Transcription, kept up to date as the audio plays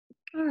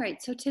right,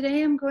 so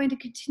today I'm going to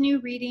continue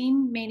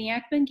reading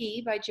Maniac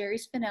Magee by Jerry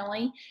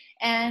Spinelli,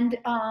 and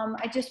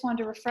I just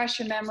wanted to refresh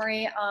your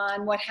memory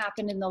on what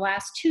happened in the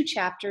last two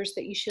chapters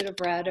that you should have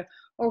read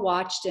or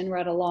watched and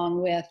read along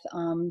with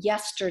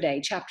yesterday,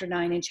 chapter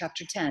 9 and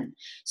chapter 10.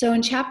 So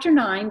in chapter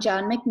 9,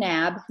 John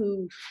McNabb,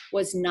 who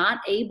was not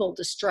able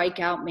to strike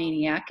out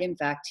Maniac, in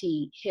fact,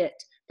 he hit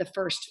the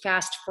first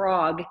fast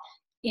frog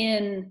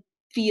in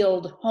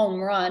field home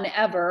run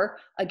ever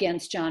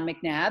against John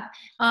McNabb,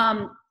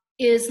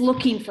 is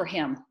looking for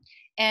him.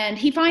 And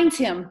he finds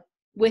him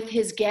with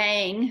his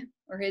gang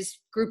or his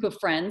group of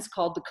friends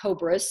called the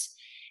Cobras.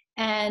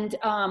 And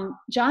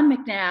John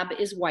McNabb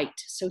is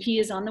white, so he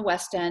is on the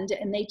West End,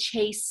 and they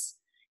chase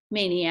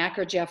Maniac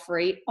or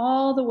Jeffrey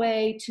all the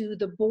way to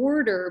the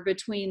border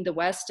between the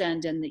West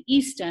End and the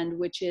East End,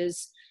 which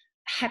is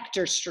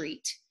Hector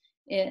Street.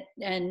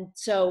 And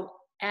so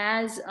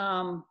as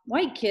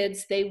white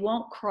kids, they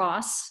won't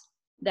cross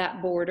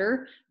that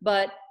border,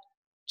 but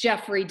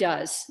Jeffrey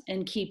does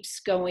and keeps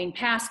going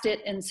past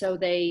it. And so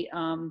they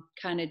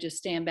kind of just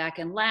stand back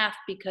and laugh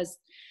because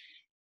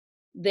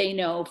they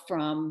know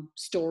from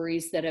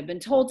stories that have been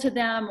told to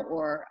them,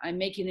 or I'm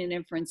making an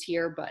inference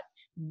here, but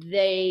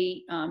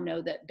they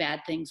know that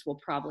bad things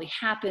will probably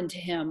happen to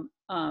him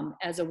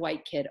as a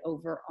white kid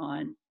over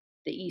on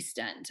the East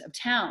End of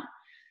town.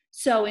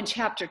 So in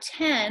chapter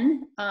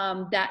 10,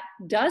 that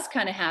does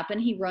kind of happen.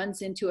 He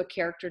runs into a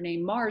character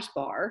named Mars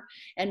Bar,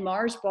 and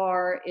Mars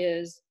Bar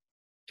is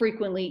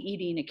frequently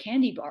eating a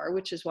candy bar,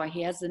 which is why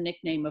he has the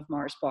nickname of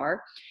Mars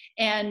Bar.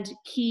 And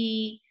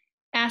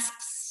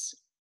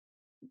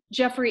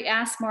Jeffrey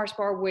asks Mars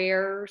Bar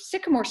where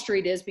Sycamore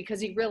Street is,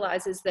 because he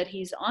realizes that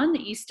he's on the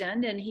East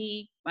End and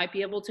he might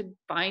be able to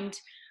find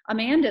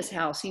Amanda's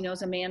house. He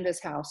knows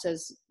Amanda's house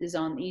is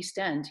on the East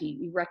End.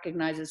 He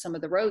recognizes some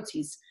of the roads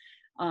he's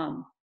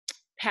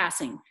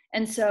passing.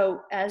 And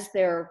so as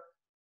they're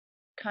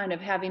kind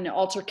of having an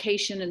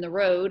altercation in the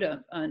road,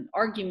 an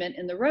argument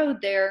in the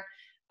road there,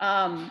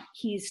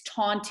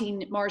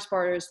 Mars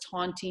Bar is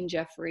taunting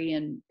Jeffrey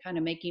and kind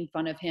of making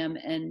fun of him.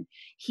 And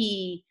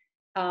he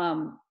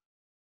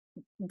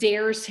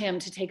dares him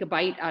to take a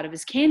bite out of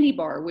his candy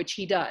bar, which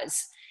he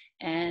does.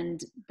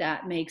 And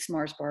that makes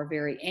Mars Bar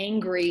very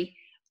angry.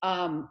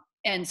 And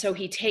so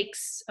he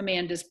takes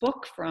Amanda's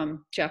book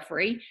from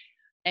Jeffrey.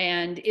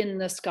 And in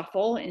the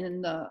scuffle,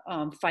 in the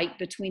fight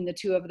between the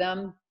two of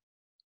them,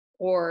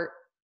 or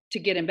to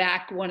get him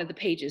back, one of the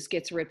pages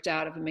gets ripped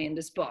out of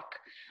Amanda's book.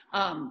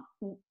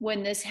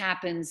 When this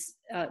happens,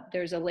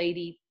 there's a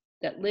lady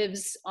that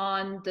lives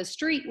on the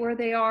street where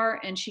they are,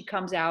 and she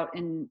comes out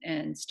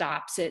and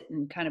stops it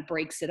and kind of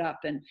breaks it up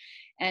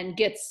and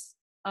gets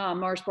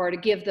Mars Bar to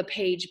give the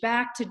page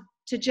back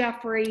to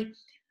Jeffrey.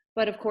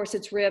 But of course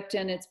it's ripped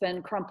and it's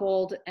been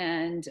crumpled,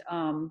 and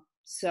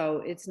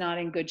so it's not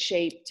in good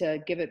shape to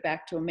give it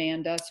back to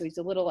Amanda. So he's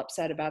a little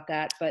upset about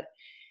that, but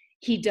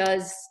she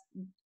does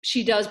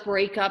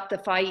break up the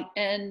fight,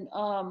 and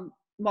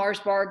Mars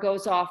Bar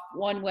goes off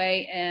one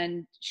way,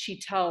 and she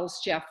tells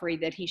Jeffrey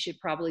that he should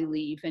probably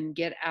leave and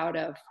get out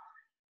of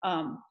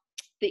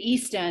the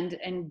East End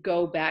and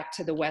go back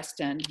to the West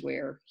End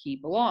where he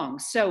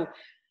belongs. So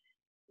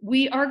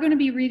we are going to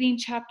be reading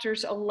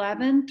chapters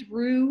 11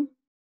 through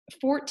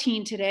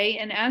 14 today.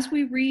 And as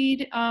we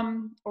read,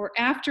 or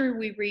after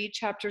we read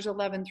chapters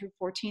 11 through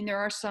 14, there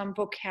are some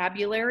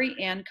vocabulary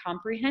and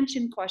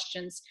comprehension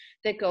questions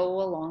that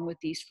go along with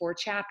these 4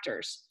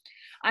 chapters.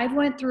 I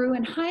went through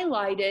and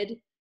highlighted,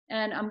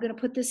 and I'm going to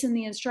put this in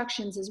the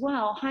instructions as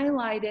well,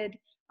 highlighted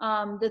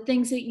the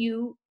things that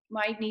you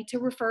might need to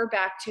refer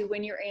back to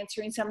when you're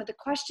answering some of the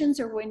questions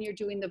or when you're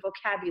doing the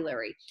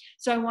vocabulary.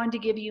 So I wanted to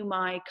give you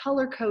my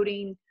color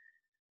coding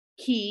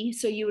key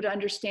so you would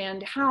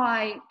understand how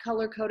I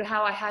color coded,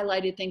 how I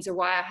highlighted things, or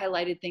why I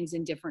highlighted things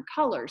in different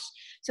colors.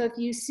 So if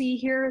you see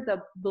here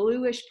the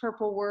bluish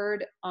purple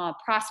word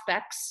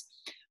prospects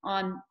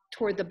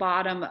toward the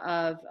bottom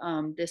of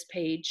this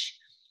page,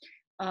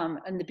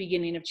 in the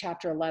beginning of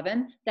chapter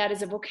 11, that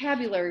is a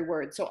vocabulary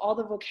word. So all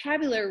the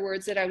vocabulary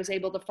words that I was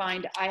able to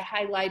find, I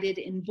highlighted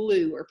in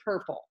blue or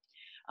purple.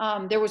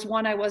 There was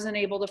one I wasn't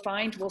able to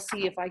find. We'll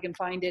see if I can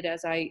find it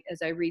as I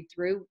read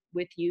through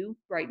with you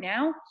right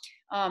now.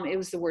 It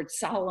was the word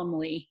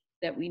solemnly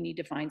that we need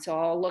to find. So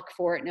I'll look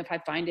for it, and if I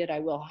find it, I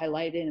will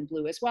highlight it in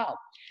blue as well.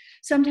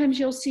 Sometimes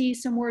you'll see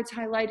some words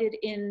highlighted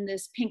in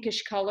this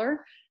pinkish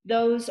color.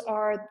 Those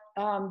are,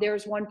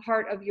 there's one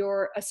part of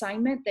your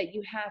assignment that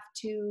you have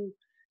to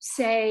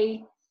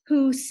say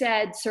who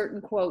said certain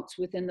quotes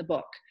within the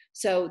book.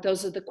 So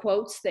those are the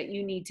quotes that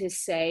you need to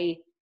say,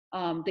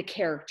 the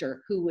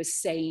character who was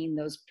saying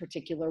those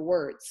particular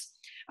words.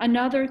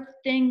 Another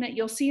thing that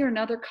you'll see, or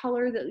another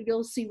color that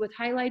you'll see with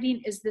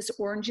highlighting, is this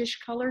orangish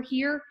color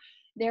here.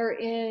 There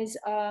is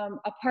a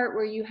part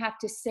where you have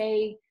to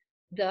say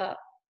the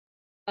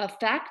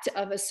effect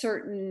of a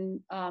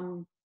certain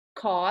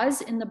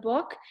cause in the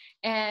book,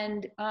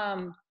 and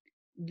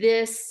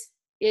this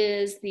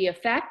is the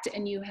effect,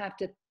 and you have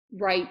to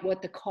write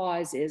what the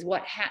cause is,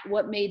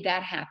 what made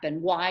that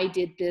happen, why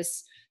did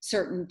this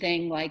certain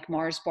thing, like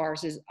Mars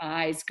Bar's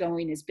eyes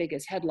going as big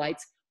as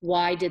headlights,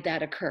 why did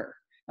that occur?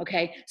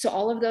 Okay, so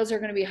all of those are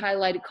going to be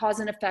highlighted. Cause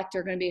and effect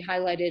are going to be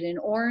highlighted in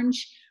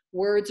orange,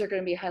 words are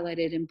going to be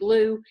highlighted in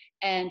blue,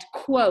 and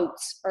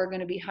quotes are going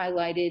to be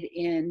highlighted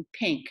in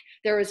pink.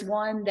 There is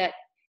one that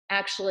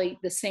actually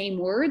the same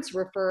words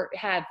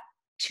have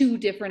two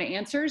different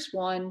answers.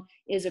 One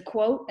is a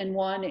quote and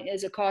one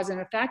is a cause and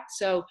effect.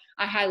 So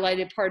I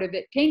highlighted part of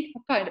it pink,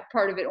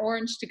 part of it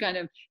orange to kind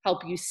of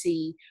help you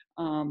see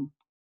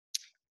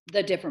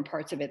the different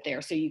parts of it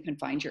there so you can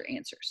find your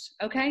answers.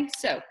 Okay,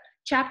 so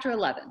chapter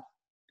 11.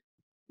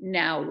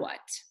 Now what?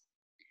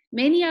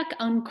 Maniac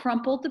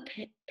uncrumpled the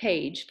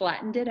page,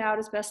 flattened it out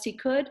as best he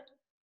could.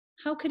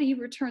 How could he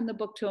return the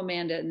book to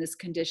Amanda in this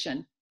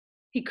condition?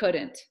 He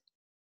couldn't,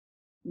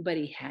 but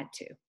he had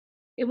to.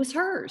 It was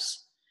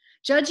hers.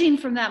 Judging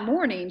from that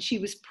morning, she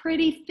was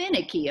pretty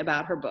finicky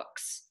about her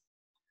books.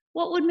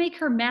 What would make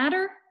her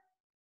madder?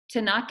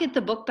 To not get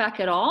the book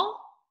back at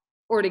all,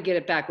 or to get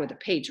it back with a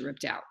page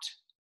ripped out?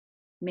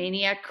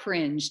 Maniac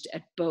cringed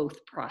at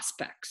both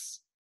prospects.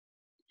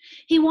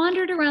 He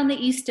wandered around the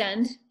East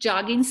End,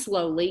 jogging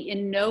slowly,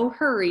 in no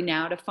hurry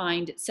now to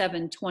find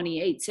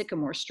 728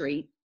 Sycamore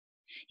Street.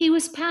 He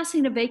was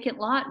passing a vacant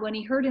lot when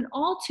he heard an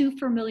all too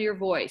familiar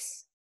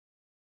voice.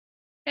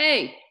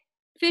 "Hey,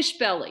 fish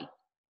belly."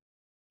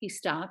 He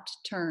stopped,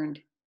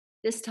 turned.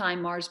 This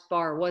time Mars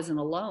Bar wasn't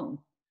alone.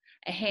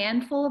 A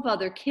handful of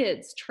other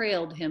kids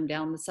trailed him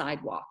down the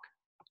sidewalk.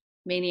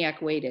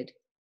 Maniac waited.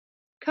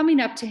 Coming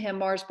up to him,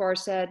 Mars Bar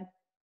said,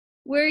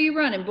 "Where are you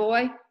running,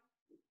 boy?"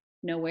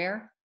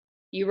 "Nowhere."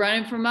 "You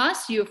running from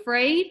us? You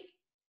afraid?"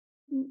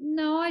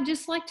 "No, I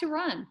just like to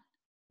run."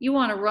 "You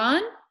want to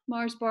run?"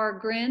 Mars Bar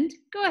grinned.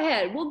 "Go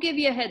ahead, we'll give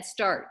you a head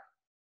start."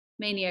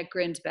 Maniac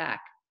grinned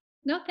back.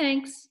 "No,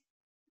 thanks."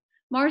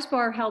 Mars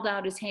Bar held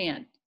out his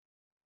hand.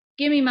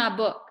 "Give me my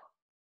book."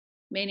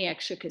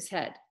 Maniac shook his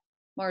head.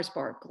 Mars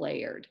Bar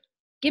glared.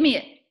 "Give me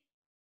it."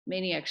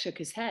 Maniac shook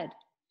his head.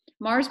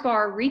 Mars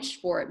Bar reached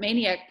for it.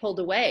 Maniac pulled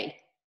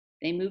away.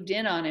 They moved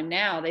in on him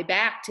now. They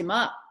backed him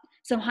up.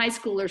 Some high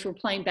schoolers were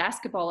playing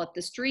basketball up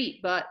the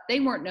street, but they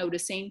weren't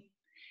noticing.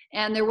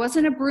 And there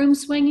wasn't a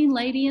broom-swinging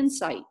lady in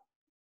sight.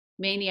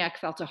 Maniac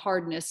felt a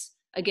hardness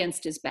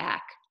against his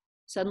back.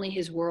 Suddenly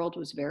his world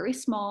was very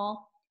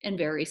small and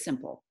very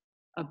simple.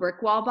 A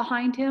brick wall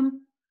behind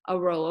him, a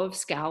row of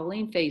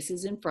scowling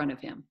faces in front of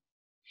him.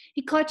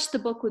 He clutched the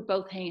book with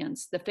both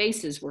hands. The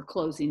faces were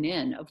closing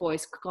in. A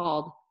voice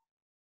called,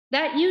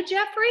 "That you,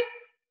 Jeffrey?"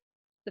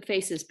 The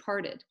faces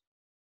parted.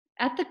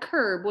 At the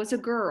curb was a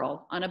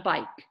girl on a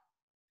bike.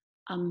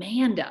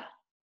 Amanda.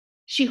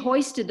 She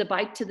hoisted the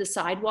bike to the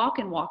sidewalk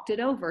and walked it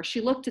over.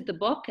 She looked at the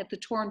book, at the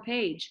torn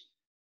page.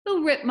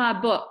 "Who ripped my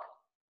book?"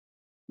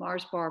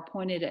 Mars Bar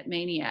pointed at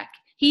Maniac.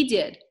 "He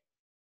did."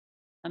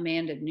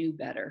 Amanda knew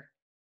better.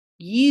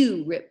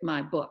 "You ripped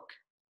my book."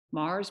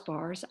 Mars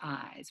Bar's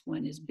eyes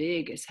went as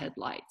big as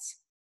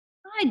headlights.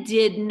 "I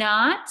did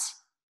not."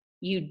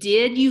 "You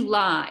did, you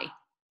lie."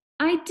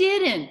 "I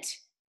didn't."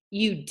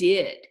 "You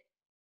did."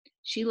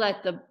 She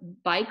let the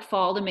bike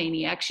fall to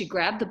Maniac. She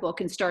grabbed the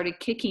book and started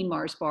kicking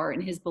Mars Bar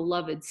in his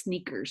beloved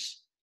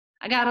sneakers.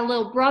 "I got a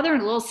little brother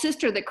and a little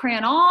sister that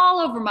crayon all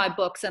over my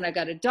books, and I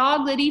got a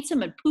dog that eats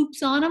them and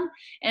poops on them,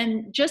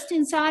 and just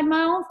inside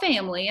my own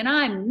family, and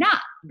I'm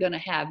not gonna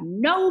have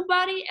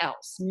nobody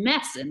else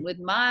messing with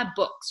my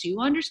books. You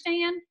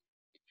understand?"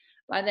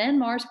 By then,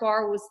 Mars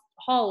Bar was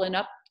hauling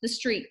up the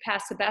street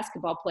past the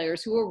basketball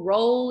players who were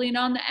rolling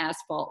on the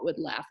asphalt with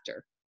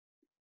laughter.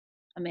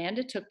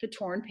 Amanda took the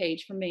torn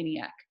page from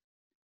Maniac.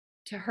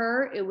 To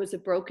her, it was a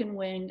broken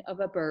wing of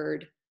a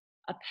bird,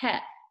 a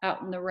pet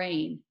out in the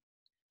rain.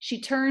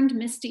 She turned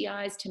misty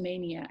eyes to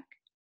Maniac.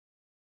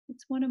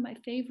 "It's one of my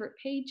favorite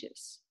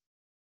pages."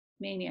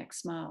 Maniac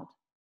smiled.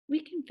 "We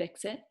can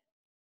fix it."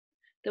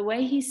 The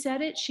way he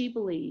said it, she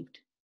believed.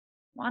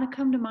 "Want to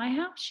come to my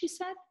house?" she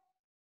said.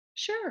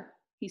 "Sure,"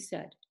 he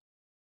said.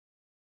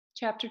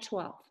 Chapter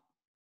 12.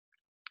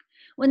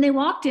 When they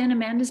walked in,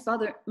 Amanda's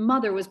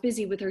mother was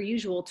busy with her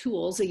usual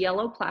tools, a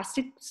yellow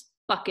plastic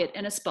bucket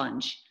and a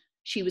sponge.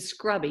 She was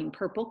scrubbing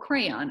purple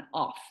crayon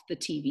off the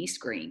TV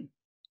screen.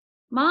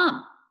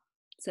 "Mom,"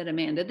 said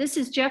Amanda, "this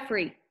is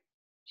Jeffrey."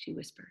 She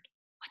whispered,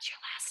 "What's your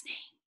last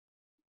name?"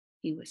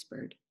 He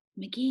whispered,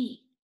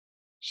 "McGee."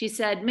 She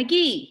said,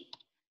 "McGee."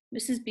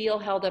 Mrs. Beale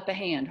held up a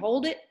hand.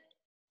 "Hold it."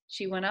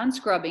 She went on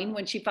scrubbing.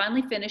 When she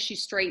finally finished, she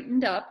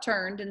straightened up,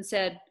 turned, and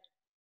said,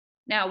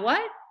 "Now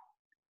what?"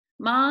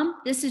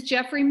 "Mom, this is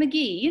Jeffrey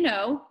McGee, you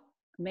know."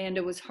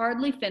 Amanda was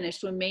hardly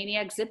finished when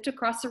Maniac zipped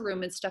across the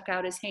room and stuck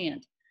out his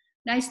hand.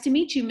 "Nice to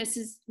meet you,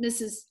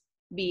 Mrs.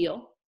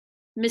 Beale."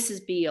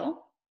 "Mrs.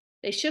 Beale."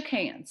 They shook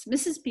hands.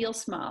 Mrs. Beale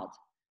smiled.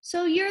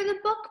 "So you're the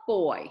book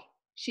boy."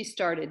 She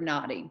started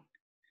nodding.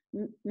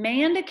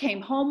 "Amanda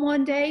came home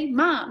one day.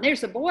 'Mom,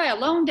 there's a boy I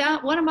loaned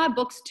out one of my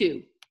books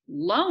to.'"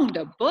 "Loaned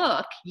a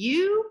book?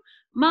 You?"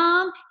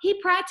 "Mom,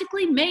 he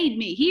practically made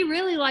me. He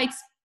really likes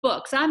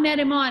books. I met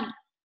him on..."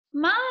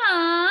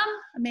 Mom,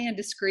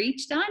 Amanda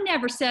screeched. I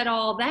never said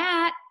all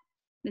that.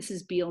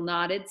 Mrs. Beale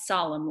nodded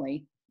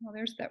solemnly. Well,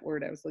 there's that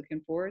word I was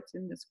looking for. It's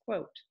in this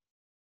quote.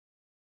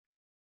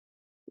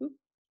 Oop.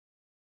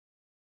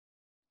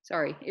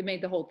 Sorry, it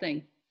made the whole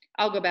thing.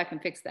 I'll go back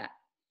and fix that.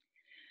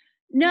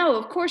 No,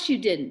 of course you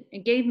didn't,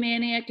 and gave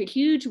Maniac a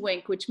huge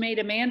wink, which made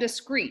Amanda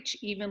screech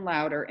even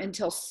louder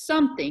until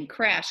something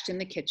crashed in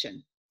the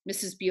kitchen.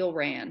 Mrs. Beale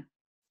ran.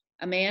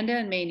 Amanda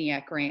and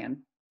Maniac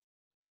ran.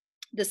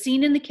 The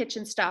scene in the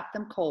kitchen stopped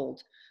them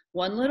cold.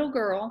 One little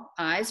girl,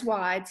 eyes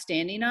wide,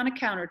 standing on a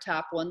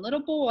countertop. One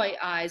little boy,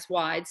 eyes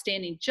wide,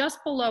 standing just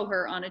below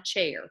her on a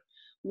chair.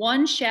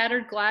 One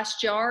shattered glass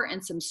jar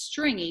and some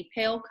stringy,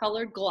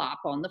 pale-colored glop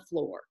on the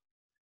floor.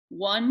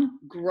 One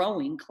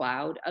growing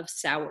cloud of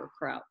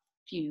sauerkraut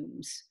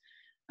fumes.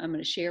 I'm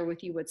going to share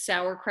with you what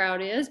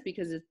sauerkraut is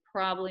because it's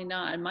probably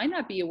not, it might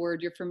not be a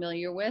word you're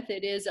familiar with.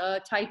 It is a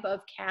type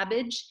of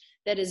cabbage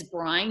that is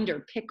brined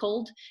or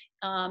pickled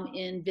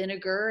in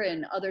vinegar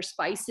and other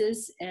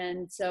spices,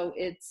 and so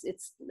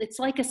it's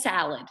like a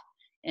salad,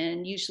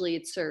 and usually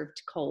it's served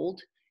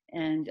cold,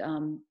 and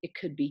it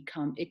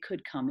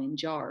could come in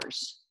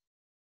jars.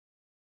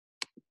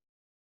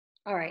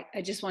 All right,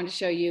 I just wanted to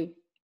show you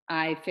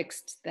I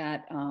fixed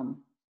that.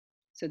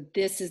 So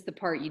this is the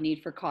part you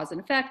need for cause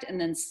and effect,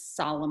 and then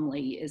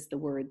solemnly is the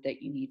word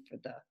that you need for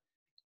the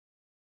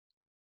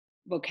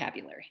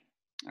vocabulary.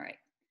 All right.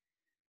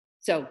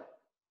 So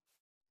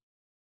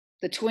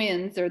the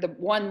twins, or the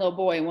one little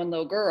boy and one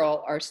little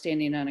girl, are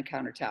standing on a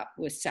countertop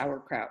with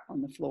sauerkraut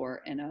on the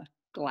floor and a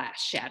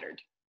glass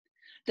shattered.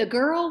 The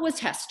girl was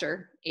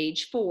Hester,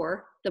 age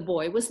 4. The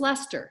boy was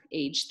Lester,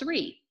 age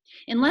 3.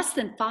 In less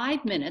than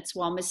 5 minutes,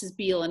 while Mrs.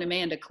 Beale and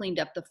Amanda cleaned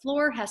up the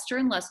floor, Hester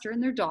and Lester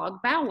and their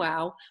dog, Bow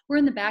Wow, were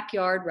in the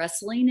backyard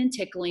wrestling and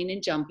tickling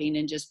and jumping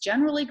and just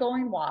generally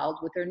going wild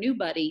with their new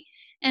buddy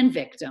and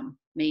victim,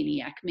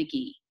 Maniac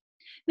Magee.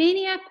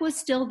 Maniac was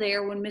still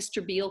there when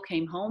Mr. Beale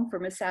came home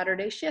from his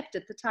Saturday shift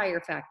at the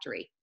tire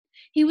factory.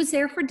 He was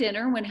there for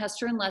dinner when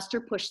Hester and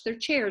Lester pushed their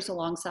chairs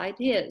alongside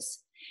his.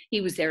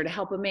 He was there to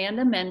help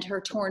Amanda mend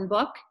her torn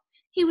book.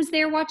 He was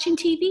there watching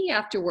TV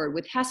afterward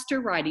with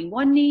Hester riding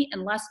one knee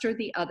and Lester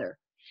the other.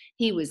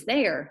 He was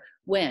there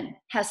when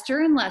Hester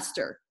and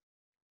Lester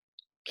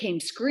came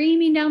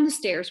screaming down the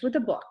stairs with a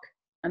book.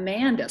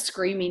 Amanda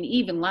screaming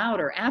even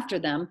louder after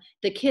them,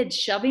 the kids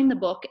shoving the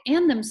book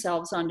and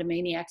themselves onto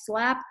Maniac's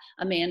lap,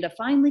 Amanda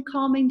finally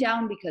calming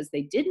down because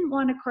they didn't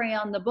want to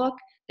crayon the book,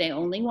 they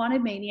only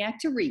wanted Maniac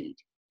to read.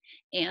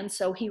 And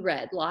so he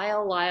read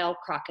Lyle, Lyle,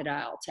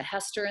 Crocodile to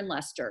Hester and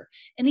Lester,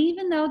 and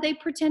even though they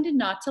pretended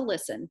not to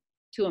listen,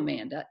 to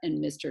Amanda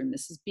and Mr. and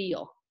Mrs.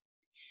 Beale.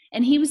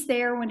 And he was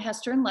there when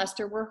Hester and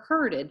Lester were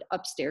herded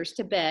upstairs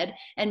to bed,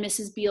 and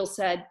Mrs. Beale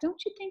said,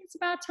 "Don't you think it's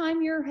about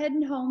time you're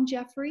heading home,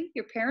 Jeffrey?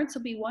 Your parents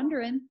will be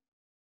wondering."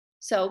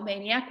 So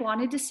Maniac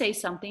wanted to say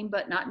something,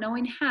 but not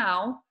knowing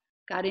how,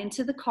 got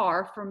into the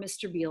car for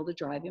Mr. Beale to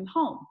drive him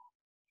home.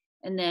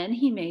 And then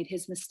he made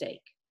his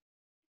mistake.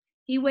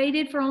 He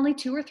waited for only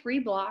 2 or 3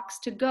 blocks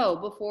to go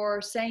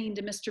before saying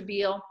to Mr.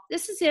 Beale,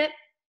 "This is it."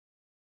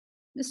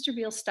 Mr.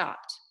 Beale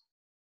stopped,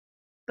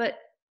 but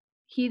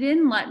he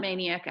didn't let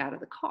Maniac out of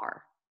the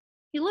car.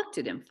 He looked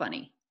at him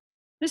funny.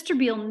 Mr.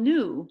 Beale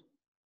knew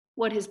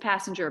what his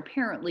passenger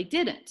apparently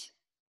didn't.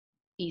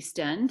 East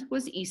End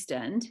was East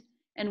End,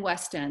 and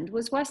West End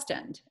was West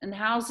End, and the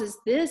houses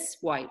this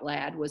white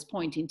lad was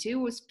pointing to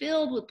was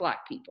filled with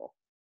black people,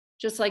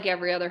 just like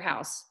every other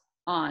house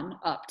on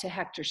up to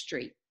Hector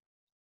Street.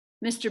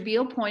 Mr.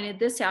 Beale pointed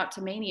this out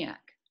to Maniac.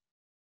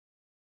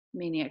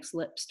 Maniac's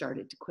lips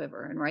started to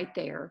quiver, and right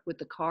there, with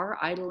the car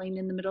idling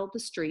in the middle of the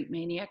street,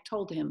 Maniac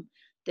told him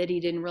that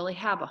he didn't really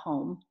have a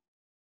home,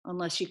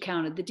 unless you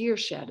counted the deer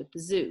shed at the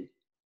zoo.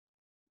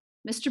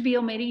 Mr.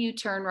 Beale made a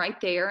U-turn right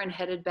there and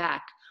headed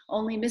back.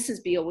 Only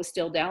Mrs. Beale was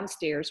still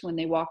downstairs when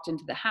they walked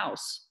into the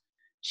house.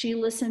 She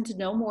listened to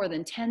no more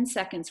than 10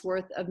 seconds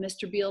worth of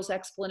Mr. Beale's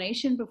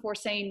explanation before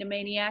saying to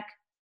Maniac,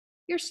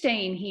 "You're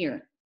staying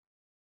here."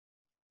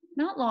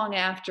 Not long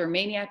after,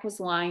 Maniac was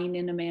lying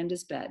in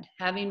Amanda's bed,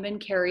 having been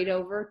carried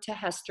over to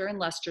Hester and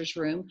Lester's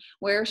room,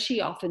 where she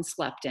often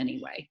slept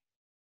anyway.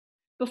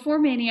 Before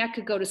Maniac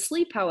could go to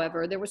sleep,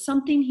 however, there was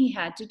something he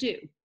had to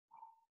do.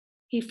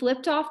 He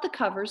flipped off the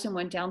covers and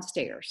went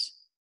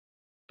downstairs.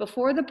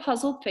 Before the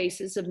puzzled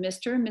faces of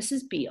Mr. and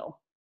Mrs.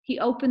 Beale, he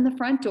opened the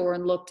front door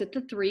and looked at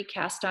the 3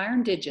 cast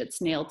iron digits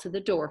nailed to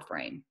the door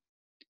frame.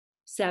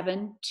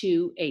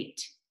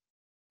 728.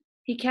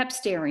 He kept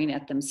staring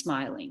at them,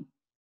 smiling.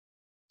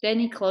 Then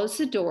he closed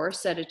the door,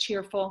 said a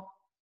cheerful,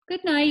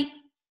 "Good night,"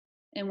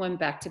 and went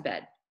back to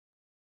bed.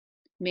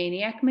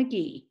 Maniac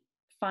Magee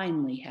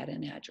finally had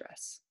an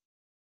address.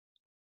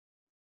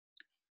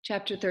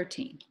 Chapter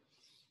 13.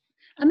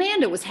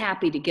 Amanda was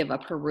happy to give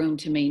up her room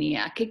to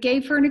Maniac. It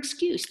gave her an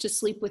excuse to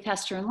sleep with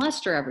Hester and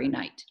Lester every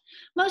night.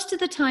 Most of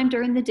the time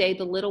during the day,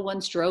 the little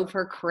ones drove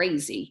her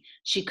crazy.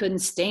 She couldn't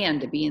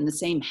stand to be in the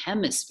same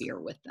hemisphere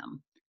with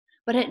them.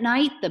 But at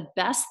night, the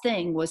best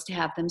thing was to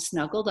have them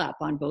snuggled up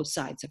on both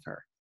sides of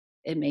her.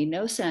 It made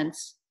no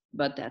sense,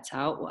 but that's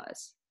how it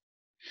was.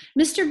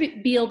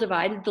 Mr. Beale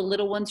divided the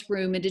little one's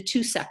room into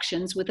two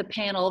sections with a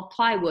panel of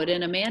plywood,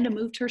 and Amanda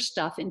moved her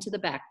stuff into the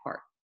back part,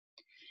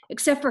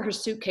 except for her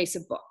suitcase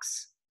of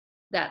books.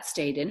 That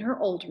stayed in her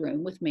old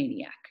room with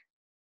Maniac.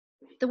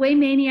 The way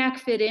Maniac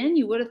fit in,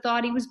 you would have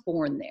thought he was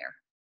born there.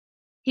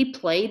 He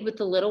played with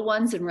the little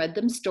ones and read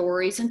them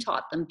stories and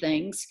taught them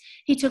things.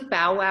 He took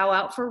Bow Wow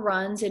out for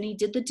runs, and he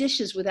did the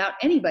dishes without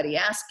anybody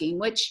asking,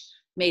 which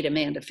made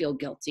Amanda feel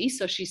guilty,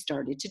 so she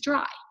started to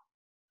dry.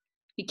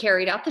 He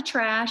carried out the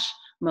trash,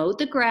 mowed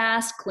the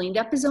grass, cleaned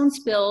up his own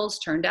spills,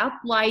 turned out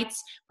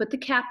lights, put the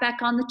cap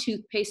back on the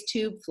toothpaste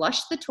tube,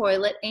 flushed the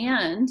toilet,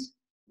 and,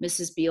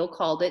 Mrs. Beale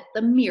called it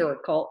the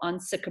miracle on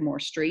Sycamore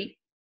Street,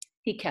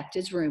 he kept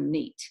his room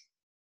neat.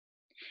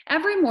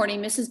 Every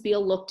morning, Mrs.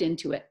 Beale looked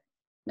into it.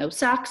 No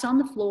socks on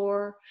the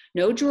floor,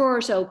 no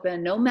drawers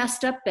open, no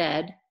messed up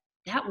bed.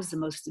 That was the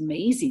most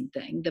amazing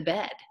thing, the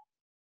bed.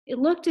 It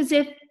looked as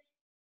if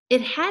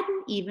it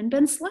hadn't even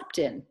been slept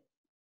in,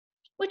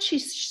 which she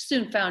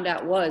soon found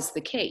out was the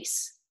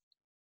case.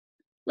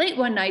 Late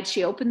one night,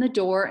 she opened the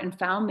door and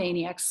found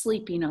Maniac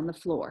sleeping on the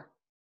floor.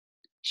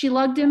 She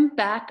lugged him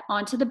back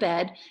onto the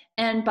bed,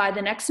 and by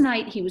the next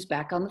night, he was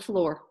back on the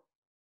floor.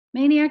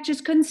 Maniac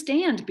just couldn't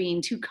stand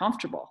being too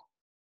comfortable.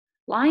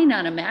 Lying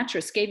on a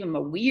mattress gave him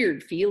a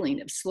weird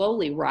feeling of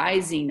slowly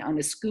rising on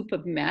a scoop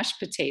of mashed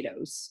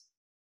potatoes.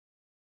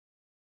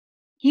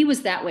 He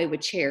was that way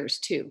with chairs,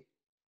 too.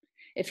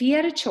 If he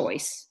had a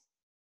choice,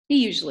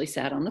 he usually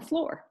sat on the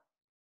floor.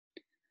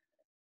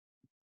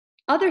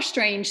 Other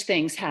strange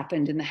things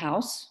happened in the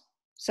house,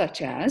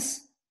 such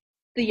as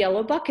the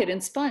yellow bucket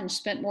and sponge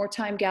spent more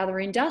time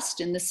gathering dust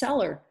in the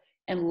cellar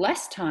and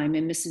less time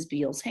in Mrs.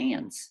 Beale's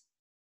hands.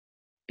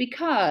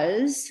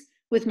 Because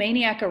with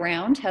Maniac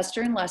around,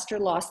 Hester and Lester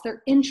lost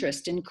their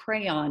interest in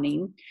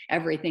crayoning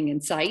everything in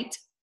sight,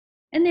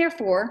 and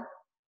therefore,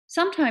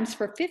 sometimes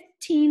for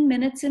 15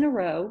 minutes in a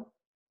row,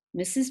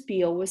 Mrs.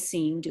 Beale was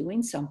seen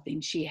doing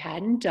something she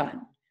hadn't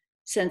done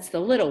since the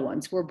little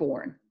ones were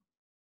born.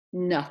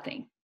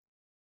 Nothing.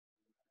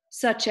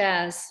 Such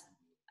as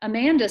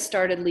Amanda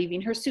started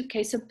leaving her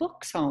suitcase of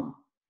books home.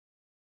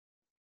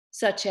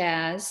 Such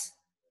as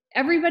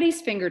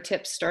everybody's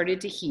fingertips started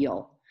to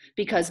heal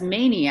because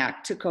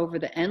Maniac took over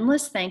the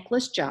endless,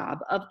 thankless job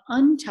of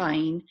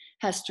untying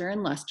Hester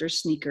and Lester's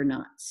sneaker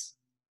knots.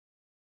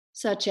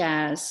 Such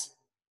as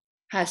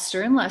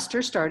Hester and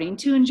Lester starting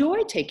to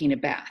enjoy taking a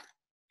bath,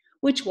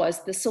 which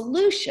was the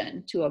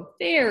solution to a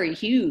very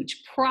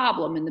huge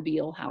problem in the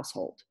Beale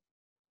household.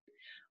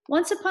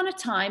 Once upon a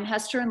time,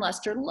 Hester and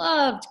Lester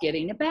loved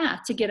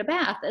to get a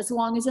bath as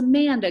long as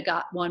Amanda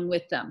got one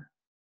with them.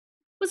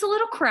 It was a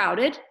little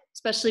crowded,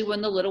 especially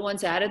when the little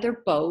ones added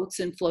their boats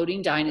and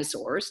floating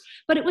dinosaurs,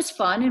 but it was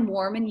fun and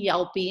warm and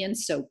yelpy and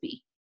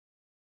soapy.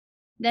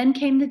 Then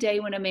came the day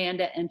when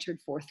Amanda entered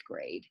 4th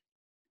grade.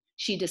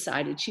 She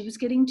decided she was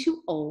getting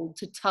too old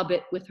to tub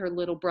it with her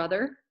little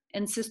brother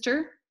and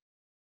sister.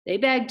 They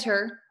begged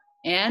her,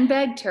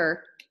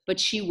 but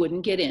she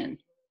wouldn't get in.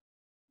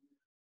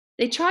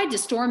 They tried to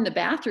storm the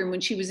bathroom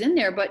when she was in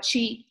there, but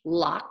she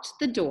locked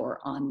the door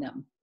on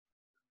them.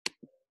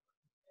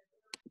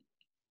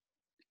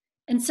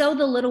 And so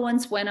the little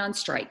ones went on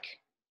strike.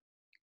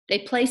 They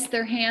placed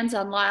their hands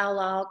on Lyle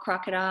Lyle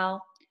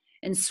Crocodile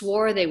and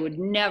swore they would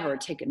never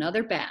take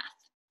another bath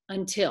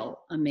until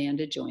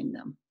Amanda joined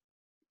them.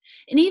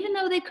 And even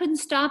though they couldn't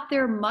stop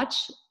their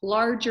much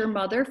larger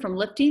mother from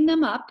lifting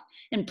them up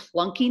and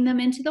plunking them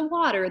into the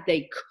water,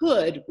 they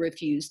could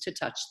refuse to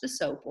touch the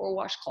soap or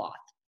washcloth.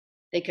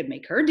 They could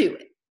make her do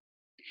it.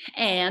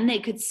 And they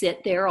could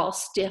sit there all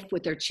stiff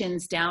with their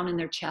chins down in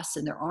their chests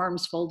and their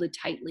arms folded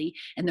tightly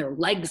and their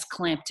legs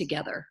clamped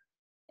together.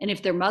 And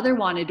if their mother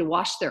wanted to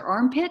wash their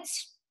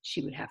armpits,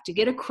 she would have to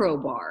get a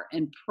crowbar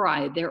and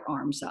pry their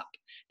arms up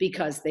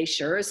because they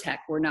sure as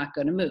heck were not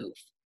going to move.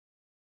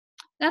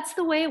 That's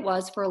the way it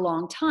was for a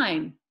long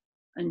time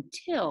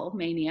until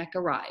Maniac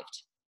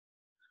arrived.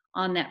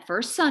 On that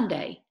first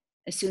Sunday,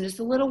 as soon as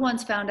the little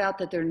ones found out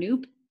that their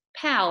new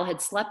pal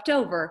had slept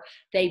over,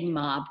 they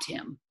mobbed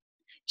him.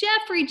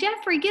 Jeffrey,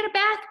 get a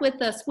bath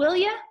with us, will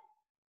ya?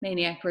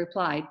 Maniac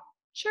replied,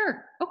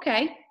 sure,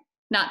 okay,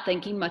 not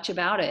thinking much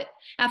about it.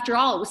 After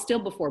all, it was still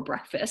before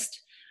breakfast.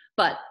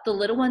 But the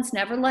little ones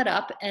never let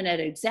up, and at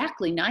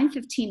exactly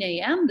 9:15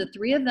 a.m., the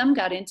three of them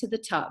got into the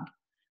tub.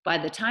 By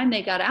the time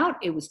they got out,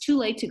 it was too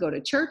late to go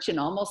to church and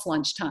almost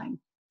lunchtime.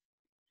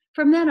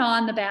 From then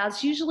on, the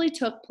baths usually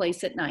took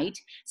place at night.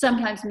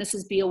 Sometimes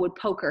Mrs. Beale would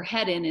poke her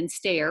head in and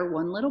stare,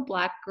 one little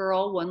black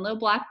girl, one little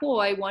black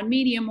boy, one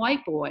medium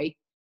white boy.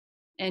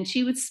 And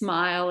she would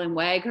smile and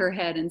wag her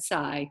head and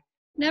sigh.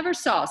 Never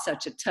saw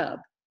such a tub.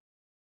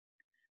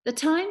 The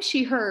time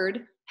she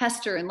heard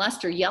Hester and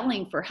Lester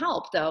yelling for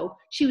help, though,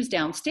 she was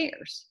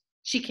downstairs.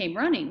 She came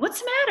running.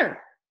 What's the matter?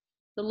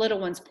 The little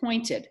ones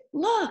pointed.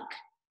 Look.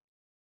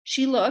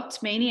 She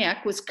looked.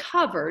 Maniac was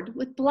covered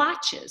with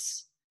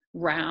blotches.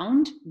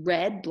 Round,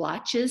 red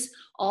blotches,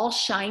 all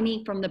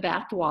shiny from the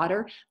bath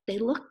water. They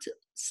looked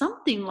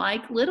something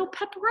like little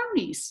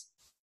pepperonis.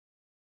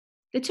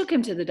 They took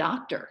him to the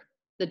doctor.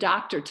 The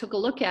doctor took a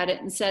look at it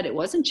and said it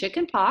wasn't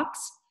chicken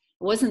pox.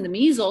 It wasn't the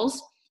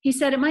measles. He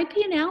said it might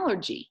be an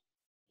allergy.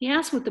 He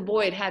asked what the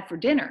boy had had for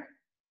dinner.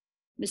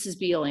 Mrs.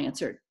 Beale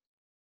answered,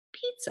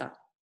 pizza.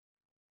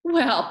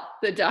 Well,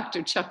 the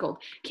doctor chuckled.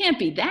 Can't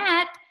be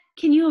that.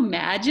 Can you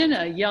imagine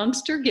a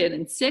youngster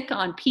getting sick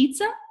on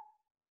pizza?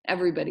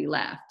 Everybody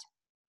laughed.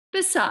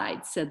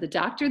 Besides, said the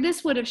doctor,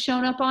 this would have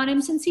shown up on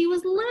him since he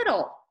was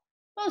little.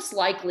 Most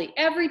likely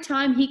every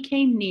time he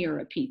came near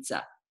a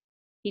pizza.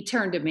 He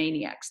turned to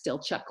Maniac, still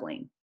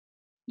chuckling.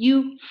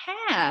 You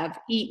have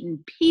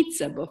eaten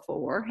pizza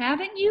before,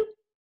 haven't you?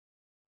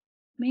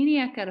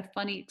 Maniac had a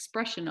funny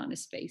expression on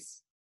his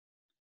face.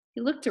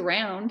 He looked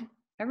around.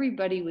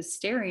 Everybody was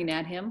staring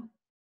at him.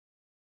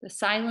 The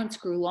silence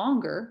grew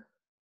longer.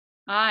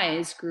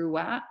 Eyes grew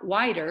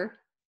wider.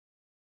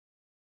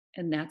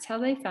 And that's how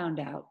they found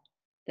out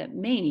that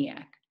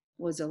Maniac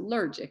was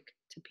allergic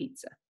to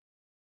pizza.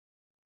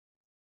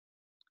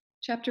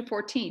 Chapter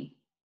 14.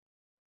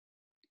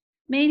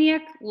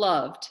 Maniac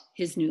loved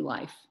his new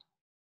life.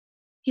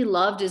 He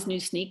loved his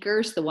new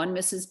sneakers, the one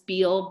Mrs.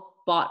 Beale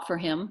bought for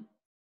him.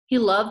 He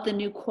loved the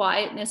new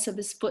quietness of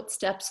his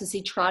footsteps as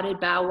he trotted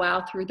bow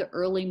wow through the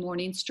early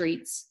morning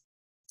streets.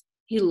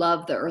 He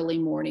loved the early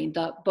morning,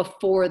 the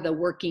before the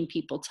working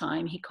people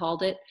time, he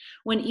called it,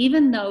 when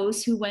even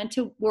those who went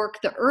to work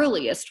the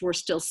earliest were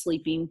still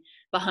sleeping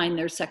behind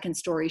their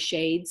second-story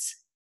shades,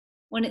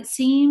 when it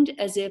seemed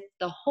as if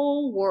the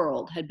whole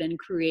world had been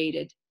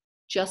created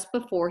just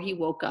before he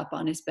woke up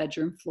on his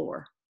bedroom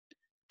floor.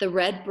 The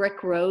red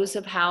brick rows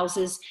of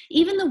houses,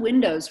 even the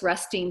windows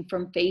resting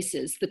from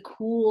faces, the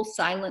cool,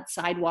 silent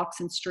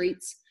sidewalks and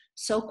streets,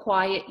 so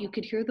quiet you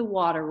could hear the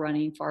water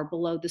running far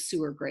below the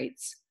sewer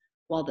grates,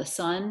 while the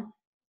sun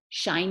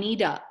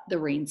shinied up the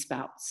rain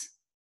spouts.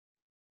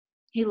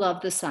 He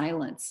loved the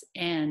silence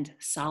and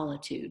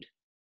solitude.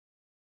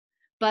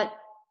 But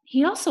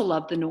he also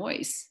loved the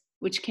noise,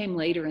 which came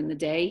later in the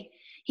day.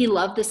 He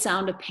loved the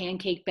sound of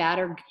pancake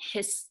batter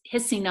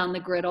hissing on the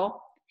griddle.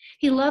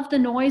 He loved the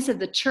noise of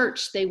the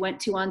church they went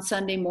to on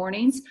Sunday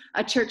mornings,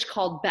 a church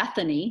called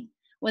Bethany,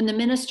 when the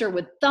minister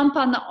would thump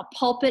on the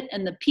pulpit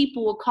and the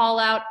people would call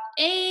out,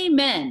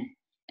 Amen.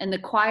 And the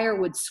choir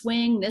would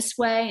swing this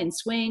way and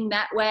swing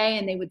that way,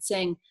 and they would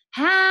sing,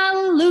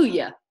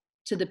 Hallelujah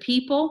to the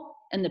people,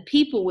 and the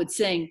people would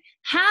sing,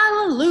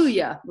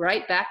 Hallelujah,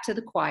 right back to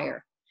the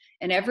choir.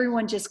 And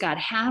everyone just got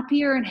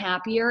happier and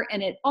happier,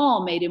 and it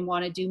all made him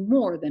want to do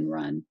more than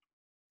run.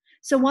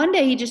 So one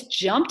day he just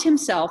jumped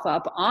himself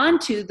up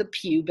onto the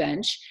pew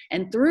bench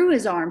and threw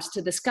his arms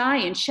to the sky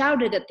and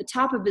shouted at the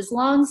top of his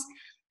lungs,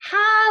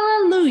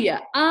 Hallelujah,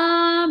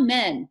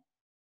 Amen.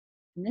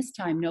 And this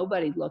time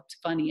nobody looked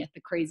funny at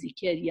the crazy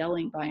kid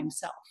yelling by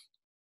himself.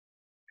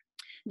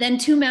 Then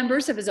two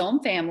members of his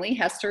own family,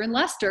 Hester and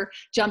Lester,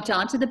 jumped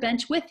onto the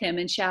bench with him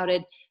and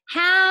shouted,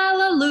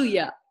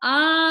 Hallelujah,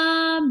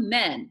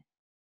 Amen.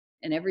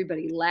 And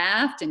everybody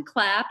laughed and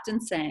clapped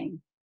and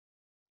sang.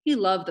 He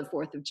loved the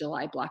 4th of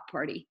July block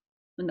party,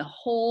 when the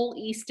whole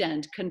East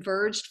End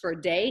converged for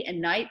a day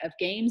and night of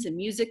games and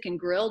music and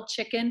grilled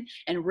chicken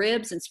and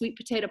ribs and sweet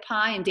potato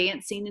pie and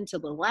dancing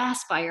until the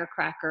last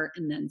firecracker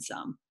and then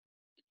some.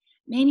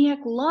 Maniac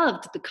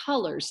loved the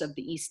colors of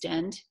the East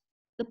End,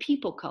 the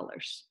people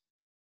colors.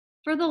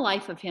 For the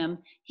life of him,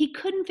 he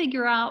couldn't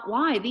figure out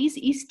why these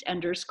East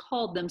Enders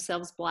called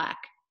themselves black.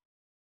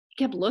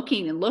 He kept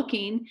looking and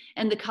looking,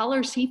 and the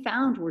colors he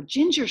found were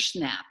ginger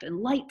snap and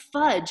light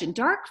fudge and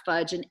dark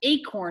fudge and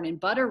acorn and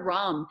butter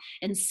rum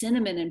and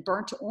cinnamon and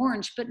burnt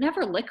orange, but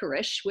never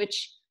licorice,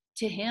 which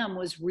to him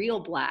was real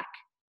black.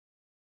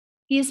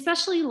 He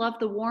especially loved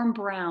the warm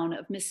brown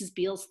of Mrs.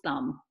 Beale's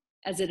thumb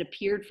as it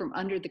appeared from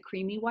under the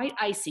creamy white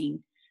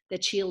icing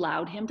that she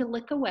allowed him to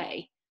lick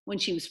away when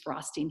she was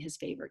frosting his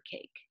favorite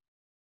cake.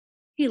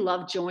 He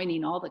loved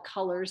joining all the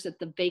colors at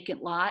the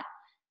vacant lot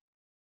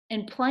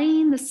and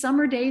playing the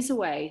summer days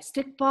away,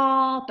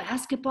 stickball,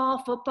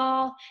 basketball,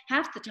 football.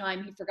 Half the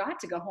time he forgot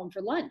to go home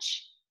for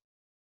lunch.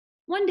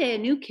 One day a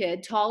new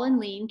kid, tall and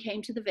lean,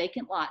 came to the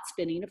vacant lot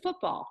spinning a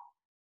football.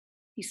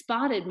 He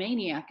spotted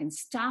Maniac and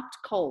stopped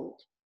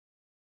cold.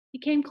 He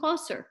came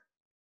closer,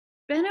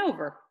 bent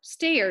over,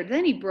 stared,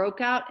 then he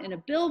broke out in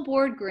a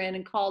billboard grin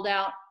and called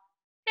out,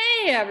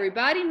 Hey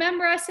everybody,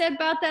 remember I said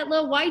about that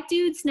little white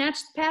dude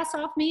snatched the pass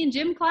off me in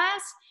gym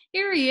class?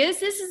 Here he is,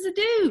 this is a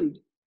dude.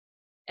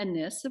 And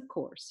this, of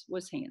course,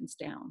 was hands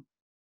down.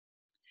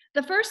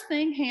 The first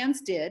thing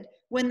Hans did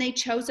when they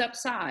chose up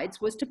sides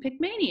was to pick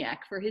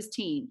Maniac for his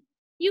team.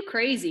 You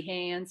crazy,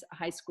 Hans, a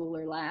high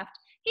schooler laughed.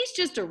 He's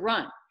just a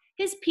runt.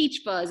 His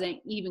peach fuzz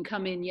ain't even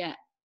come in yet.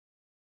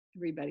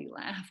 Everybody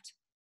laughed.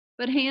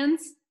 But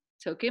Hans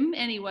took him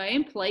anyway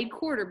and played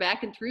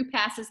quarterback and threw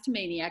passes to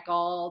Maniac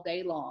all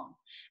day long.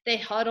 They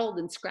huddled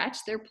and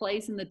scratched their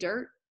plays in the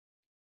dirt.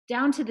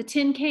 Down to the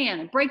tin can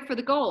and break for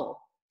the goal.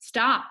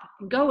 Stop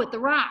and go at the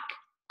rock.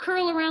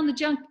 Curl around the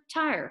junk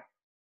tire.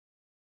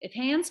 If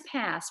Hans'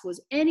 pass was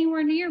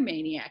anywhere near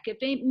Maniac, if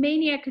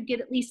Maniac could get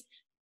at least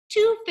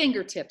 2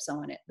 fingertips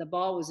on it, the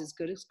ball was as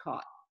good as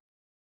caught.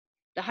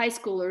 The high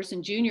schoolers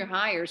and junior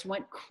hires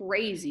went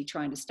crazy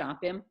trying to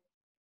stop him.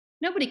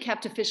 Nobody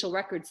kept official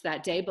records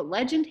that day, but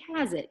legend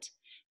has it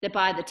that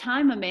by the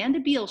time Amanda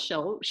Beale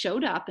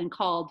showed up and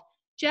called,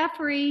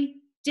 "Jeffrey,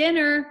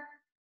 dinner,"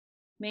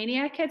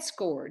 Maniac had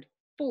scored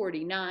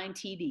 49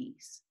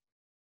 TDs.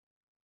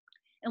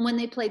 And when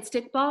they played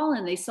stickball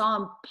and they saw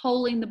him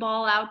poling the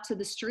ball out to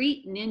the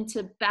street and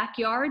into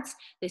backyards,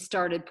 they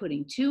started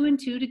putting two and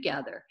two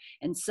together.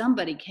 And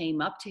somebody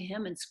came up to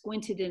him and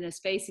squinted in his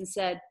face and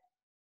said,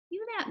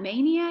 "You that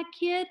Maniac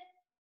kid?"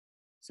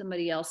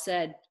 Somebody else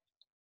said,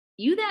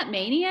 "You that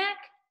Maniac?"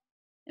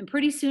 And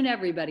pretty soon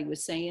everybody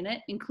was saying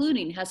it,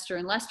 including Hester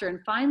and Lester.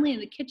 And finally in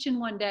the kitchen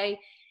one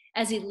day,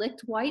 as he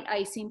licked white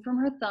icing from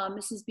her thumb,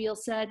 Mrs. Beale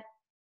said,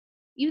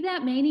 "You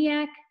that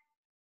Maniac?"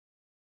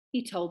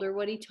 He told her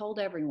what he told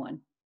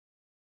everyone.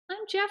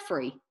 "I'm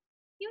Jeffrey.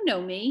 You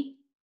know me."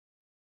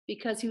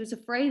 Because he was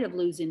afraid of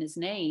losing his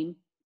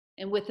name,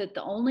 and with it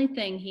the only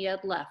thing he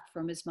had left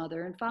from his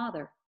mother and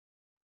father.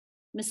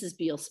 Mrs.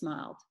 Beale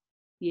smiled.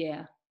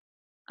 "Yeah,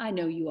 I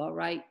know you all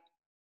right.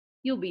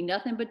 You'll be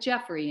nothing but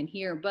Jeffrey in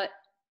here, but,"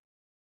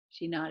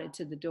 she nodded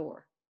to the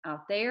door,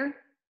 "out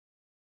there,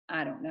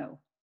 I don't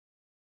know."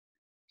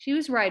 She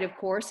was right, of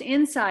course.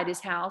 Inside his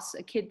house,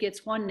 a kid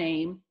gets one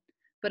name,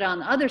 but on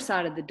the other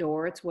side of the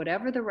door, it's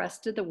whatever the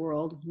rest of the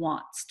world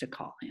wants to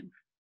call him.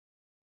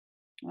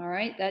 All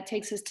right, that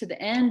takes us to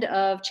the end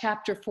of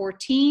chapter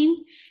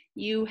 14.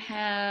 You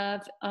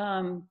have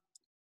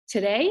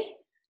today,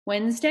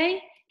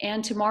 Wednesday,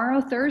 and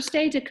tomorrow,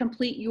 Thursday, to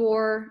complete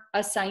your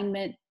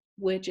assignment,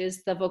 which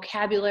is the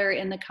vocabulary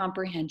and the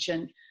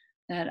comprehension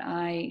that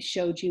I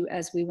showed you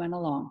as we went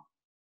along.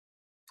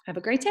 Have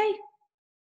a great day.